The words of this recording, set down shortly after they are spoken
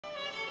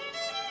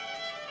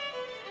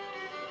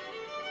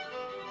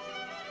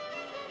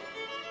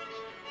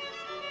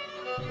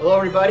Hello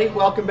everybody,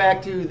 welcome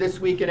back to This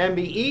Week in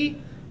MBE.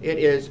 It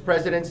is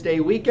President's Day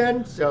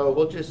weekend, so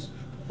we'll just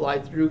fly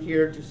through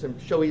here to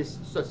show you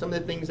some of the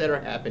things that are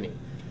happening.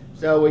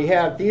 So we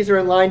have, these are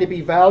in line to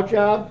be valve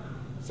job.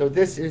 So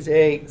this is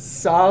a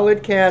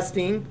solid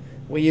casting.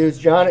 We use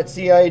John at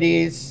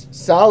CID's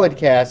solid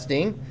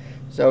casting,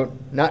 so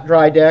not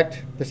dry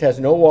decked. This has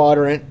no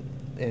water in it.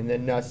 And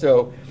then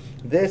so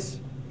this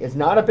is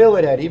not a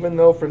billet head, even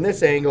though from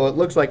this angle it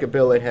looks like a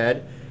billet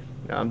head.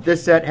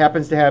 This set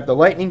happens to have the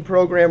lightning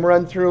program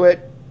run through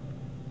it.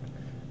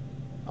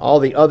 All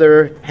the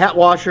other hat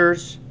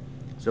washers.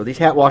 So these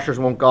hat washers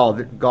won't gall.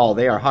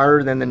 They are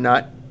harder than the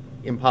nut.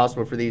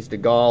 Impossible for these to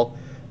gall.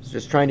 It's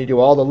just trying to do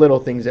all the little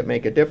things that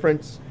make a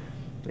difference.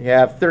 We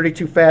have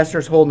 32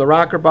 fasteners holding the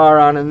rocker bar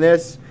on in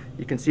this.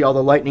 You can see all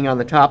the lightning on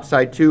the top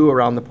side too,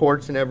 around the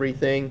ports and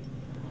everything.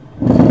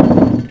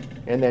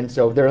 And then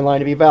so they're in line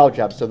to be valve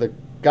jobs. So the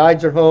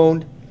guides are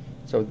honed.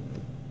 So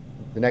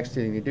the next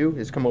thing you do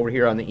is come over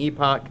here on the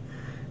epoch,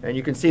 and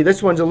you can see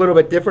this one's a little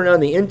bit different on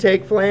the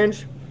intake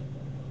flange.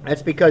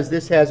 That's because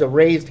this has a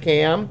raised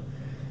cam.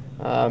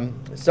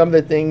 Some of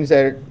the things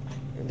that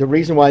the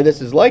reason why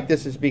this is like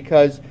this is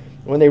because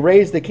when they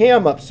raise the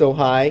cam up so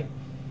high,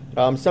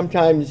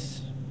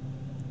 sometimes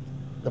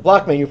the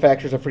block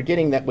manufacturers are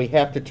forgetting that we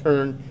have to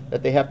turn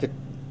they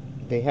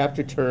have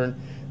to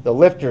turn the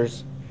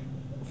lifters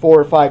 4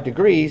 or 5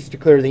 degrees to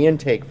clear the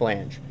intake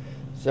flange.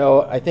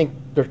 So I think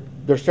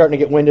they're starting to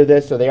get wind of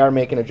this, so they are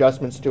making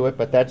adjustments to it,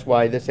 but that's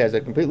why this has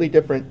a completely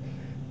different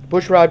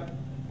pushrod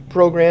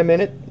program in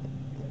it.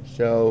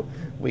 So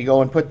we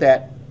go and put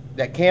that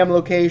cam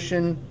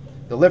location,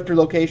 the lifter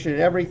location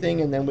and everything,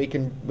 and then we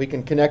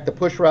can connect the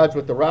push rods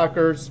with the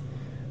rockers,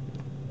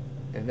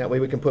 and that way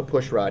we can put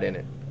push rod in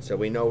it. So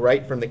we know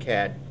right from the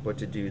CAD what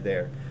to do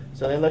there.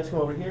 So then let's come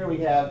over here. We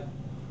have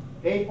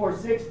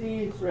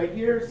A460s right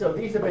here. So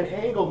these have been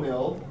angle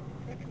milled.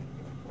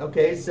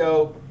 Okay,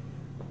 so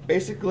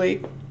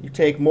basically, you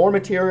take more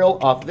material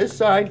off this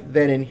side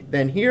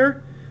than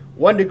here.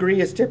 1 degree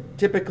is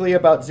typically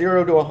about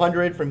 0 to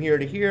 100 from here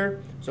to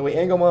here. So we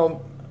angle mill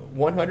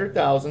 100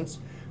 thousandths.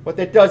 What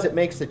that does, it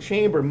makes the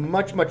chamber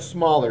much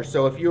smaller.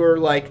 So if you're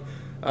like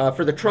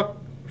for the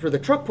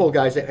truck pull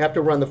guys that have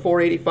to run the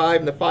 485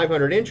 and the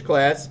 500-inch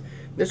class,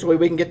 this way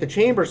we can get the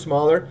chamber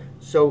smaller,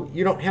 so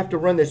you don't have to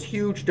run this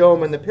huge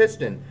dome in the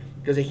piston,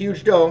 because a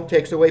huge dome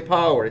takes away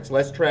power. It's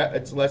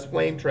less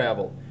flame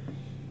travel.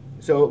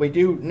 So what we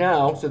do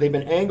now, so they've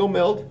been angle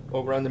milled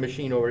over on the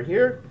machine over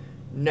here.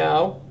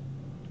 Now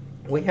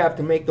we have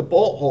to make the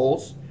bolt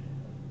holes,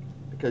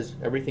 because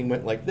everything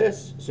went like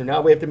this. So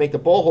now we have to make the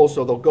bolt holes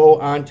so they'll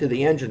go onto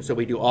the engine. So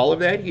we do all of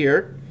that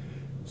here.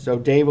 So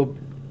Dave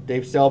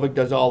Selvig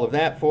does all of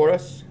that for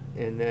us.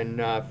 And then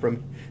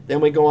then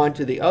we go on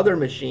to the other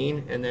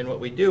machine, and then what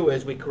we do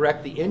is we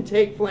correct the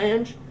intake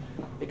flange,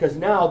 because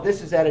now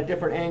this is at a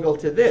different angle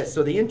to this,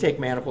 so the intake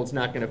manifold's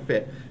not going to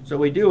fit. So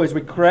what we do is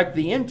we correct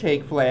the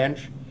intake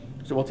flange,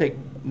 so we'll take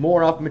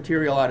more off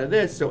material out of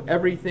this, so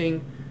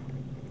everything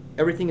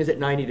is at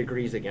 90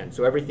 degrees again,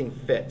 so everything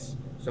fits.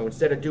 So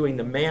instead of doing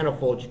the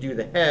manifold, you do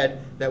the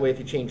head. That way, if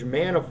you change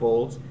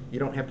manifolds, you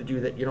don't have to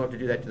do that. You don't have to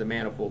do that to the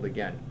manifold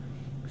again.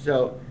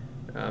 So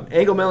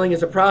angle milling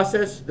is a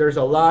process. There's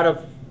a lot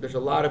of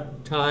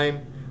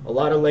time, a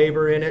lot of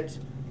labor in it,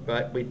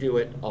 but we do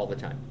it all the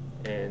time.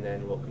 And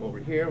then we'll come over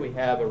here. We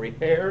have a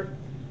repair.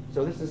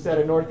 So this is a set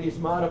of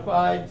Northeast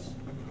Modifieds.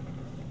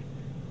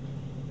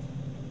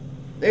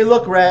 They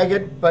look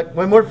ragged, but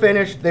when we're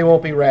finished, they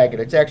won't be ragged.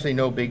 It's actually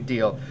no big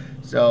deal.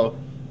 So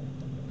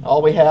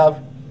all we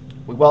have,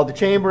 we weld the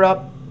chamber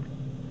up.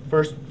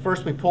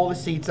 First we pull the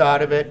seats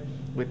out of it.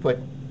 We put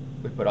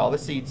all the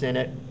seats in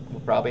it. We'll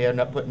probably end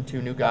up putting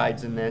 2 new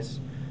guides in this.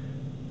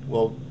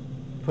 We'll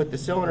put the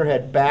cylinder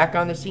head back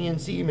on the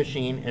CNC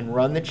machine and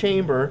run the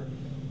chamber.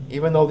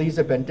 Even though these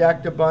have been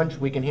decked a bunch,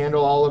 we can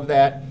handle all of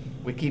that.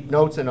 We keep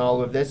notes in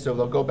all of this, so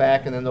they'll go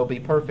back and then they'll be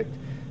perfect.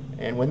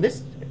 And when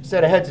this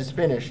set of heads is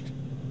finished,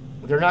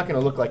 they're not going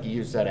to look like a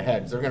used set of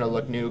heads. They're going to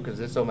look new, because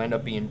this will end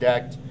up being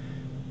decked.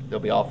 They'll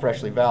be all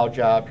freshly valve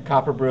jobbed.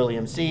 Copper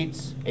beryllium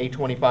seats,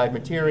 A25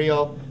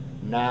 material,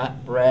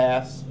 not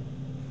brass.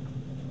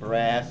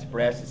 Brass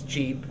is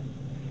cheap.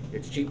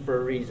 It's cheap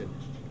for a reason.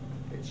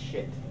 It's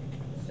shit.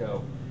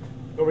 So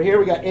over here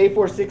we got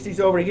A460s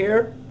over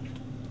here.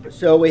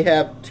 So we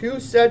have 2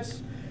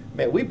 sets.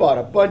 Man, we bought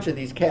a bunch of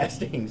these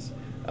castings.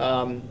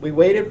 We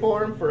waited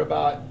for them for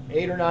about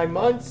 8 or 9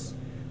 months,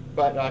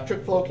 but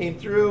trick flow came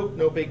through,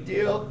 no big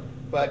deal.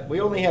 But we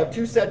only have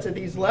 2 sets of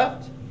these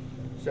left.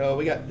 So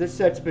we got this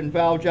set's been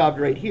valve jobbed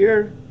right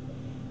here.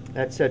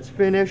 That set's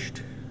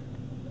finished.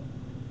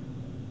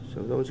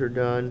 So those are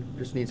done.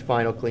 Just needs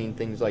final clean,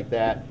 things like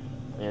that.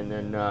 And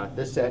then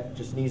this set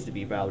just needs to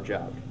be valve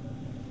jobbed.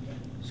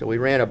 So we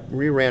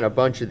ran a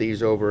bunch of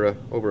these over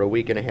a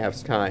week and a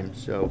half's time.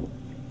 So,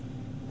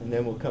 and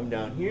then we'll come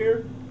down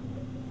here.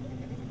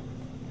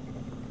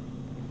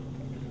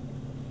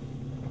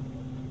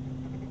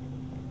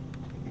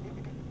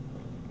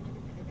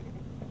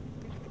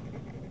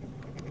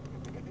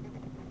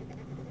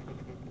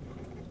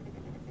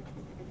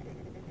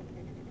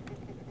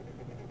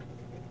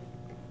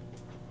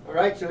 All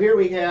right, so here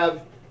we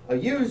have a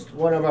used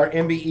one of our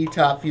MBE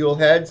top fuel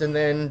heads, and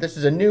then this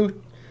is a new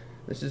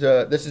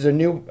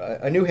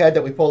head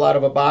that we pull out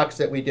of a box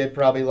that we did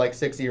probably like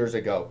 6 years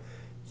ago.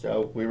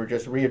 So we were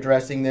just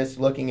readdressing this,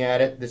 looking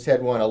at it. This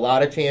head won a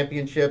lot of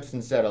championships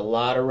and set a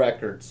lot of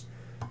records.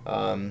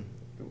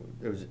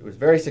 It was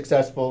very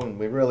successful, and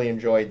we really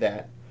enjoyed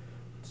that.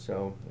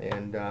 So,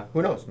 and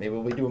who knows, maybe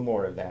we'll be doing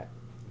more of that.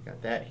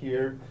 Got that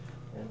here,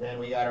 and then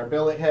we got our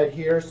billet head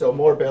here, so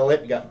more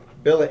billet. You got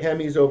billet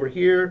Hemis over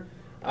here,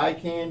 eye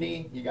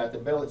candy. You got the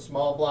billet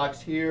small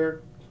blocks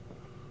here,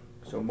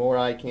 so more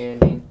eye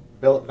candy.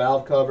 Billet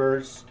valve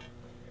covers,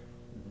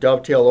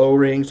 dovetail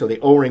O-ring, so the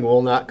O-ring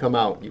will not come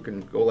out. You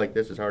can go like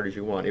this as hard as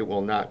you want. It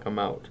will not come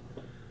out.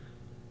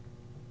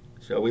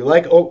 So we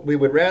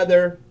would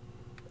rather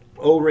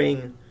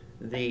O-ring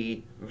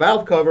the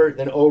valve cover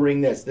than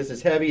O-ring this. This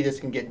is heavy. This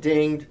can get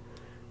dinged.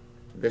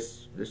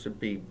 This would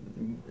be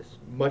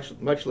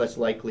much less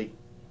likely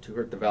to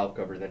hurt the valve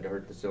cover than to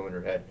hurt the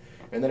cylinder head.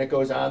 And then it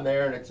goes on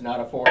there, and it's not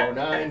a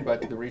 409,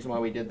 but the reason why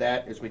we did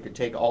that is we could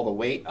take all the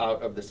weight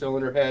out of the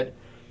cylinder head.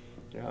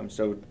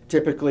 So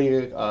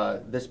typically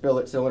this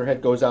billet cylinder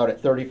head goes out at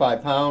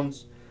 35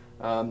 pounds,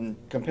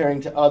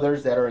 comparing to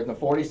others that are in the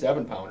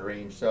 47-pound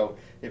range. So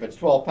if it's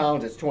 12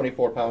 pounds, it's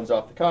 24 pounds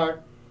off the car.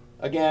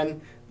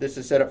 Again, this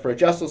is set up for a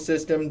Jessel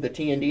system. The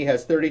T&D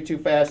has 32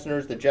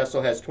 fasteners, the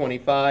Jessel has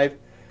 25.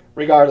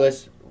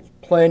 Regardless,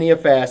 plenty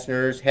of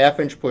fasteners,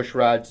 half-inch push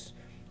rods,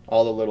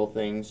 all the little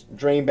things.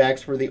 Drain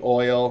backs for the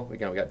oil.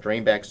 Again, we got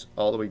drain backs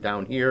all the way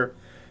down here.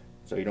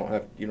 So you don't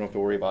have to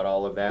worry about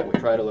all of that. We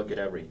try to look at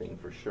everything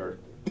for sure.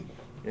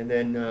 And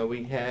then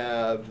we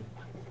have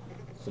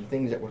some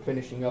things that we're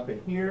finishing up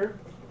in here.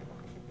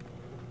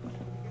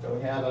 So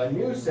we have a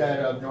new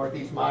set of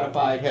Northeast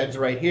modified heads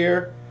right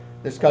here.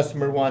 This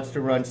customer wants to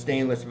run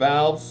stainless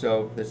valves,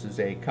 so this is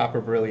a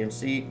copper beryllium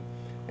seat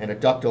and a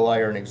ductile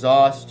iron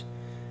exhaust.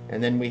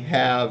 And then we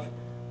have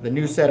the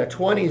new set of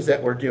 20s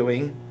that we're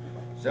doing.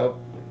 So,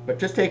 but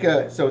just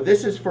so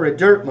this is for a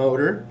dirt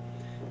motor,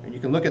 and you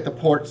can look at the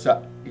port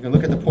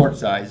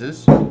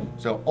sizes.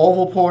 So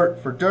oval port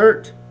for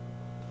dirt.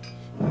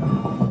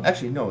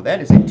 Actually, no,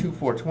 that is a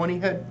 2420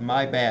 head.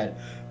 My bad.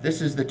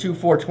 This is the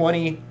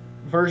 2420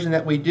 version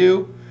that we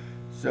do.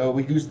 So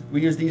we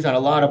use these on a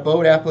lot of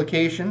boat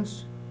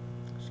applications.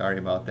 Sorry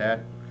about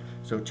that.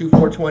 So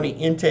 2420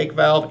 intake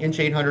valve, inch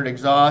 800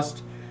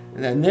 exhaust.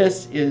 And then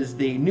this is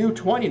the new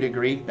 20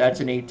 degree. That's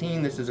an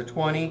 18. This is a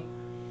 20.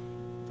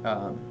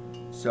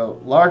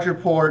 So larger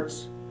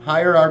ports,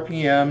 higher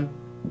RPM,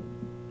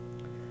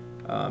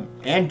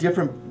 and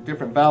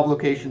different valve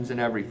locations and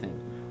everything.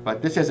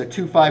 But this has a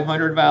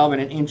 2500 valve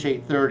and an inch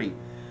 830.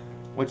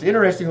 What's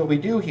interesting, what we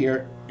do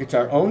here, it's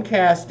our own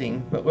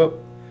casting, but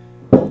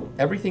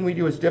everything we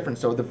do is different.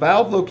 So the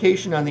valve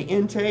location on the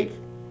intake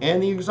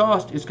and the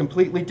exhaust is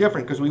completely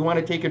different because we want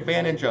to take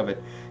advantage of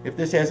it. If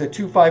this has a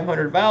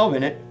 2500 valve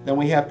in it, then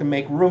we have to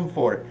make room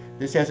for it.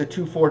 This has a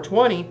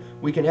 2420,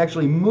 we can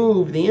actually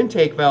move the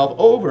intake valve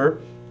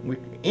over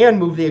and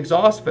move the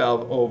exhaust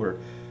valve over,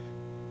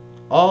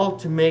 all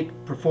to make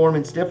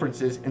performance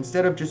differences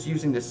instead of just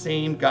using the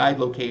same guide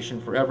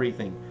location for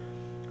everything.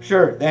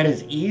 Sure, that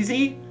is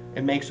easy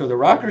and makes so the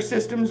rocker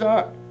systems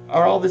are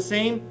all the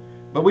same,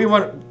 but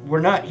we're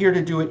not here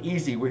to do it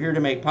easy. We're here to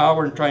make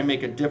power and try and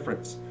make a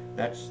difference.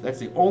 That's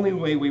the only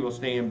way we will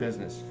stay in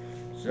business.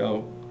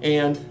 So,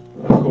 and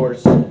of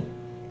course,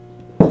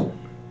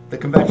 the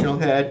conventional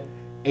head,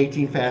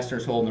 18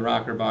 fasteners holding the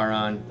rocker bar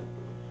on.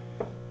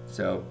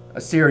 So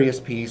a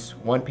serious piece,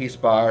 one-piece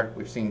bar.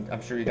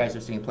 I'm sure you guys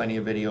have seen plenty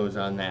of videos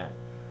on that.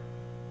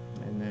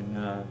 And then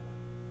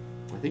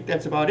I think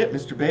that's about it,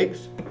 Mr.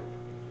 Biggs.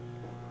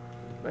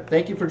 But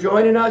thank you for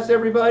joining us,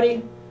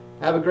 everybody.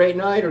 Have a great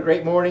night or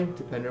great morning,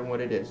 depending on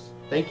what it is.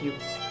 Thank you.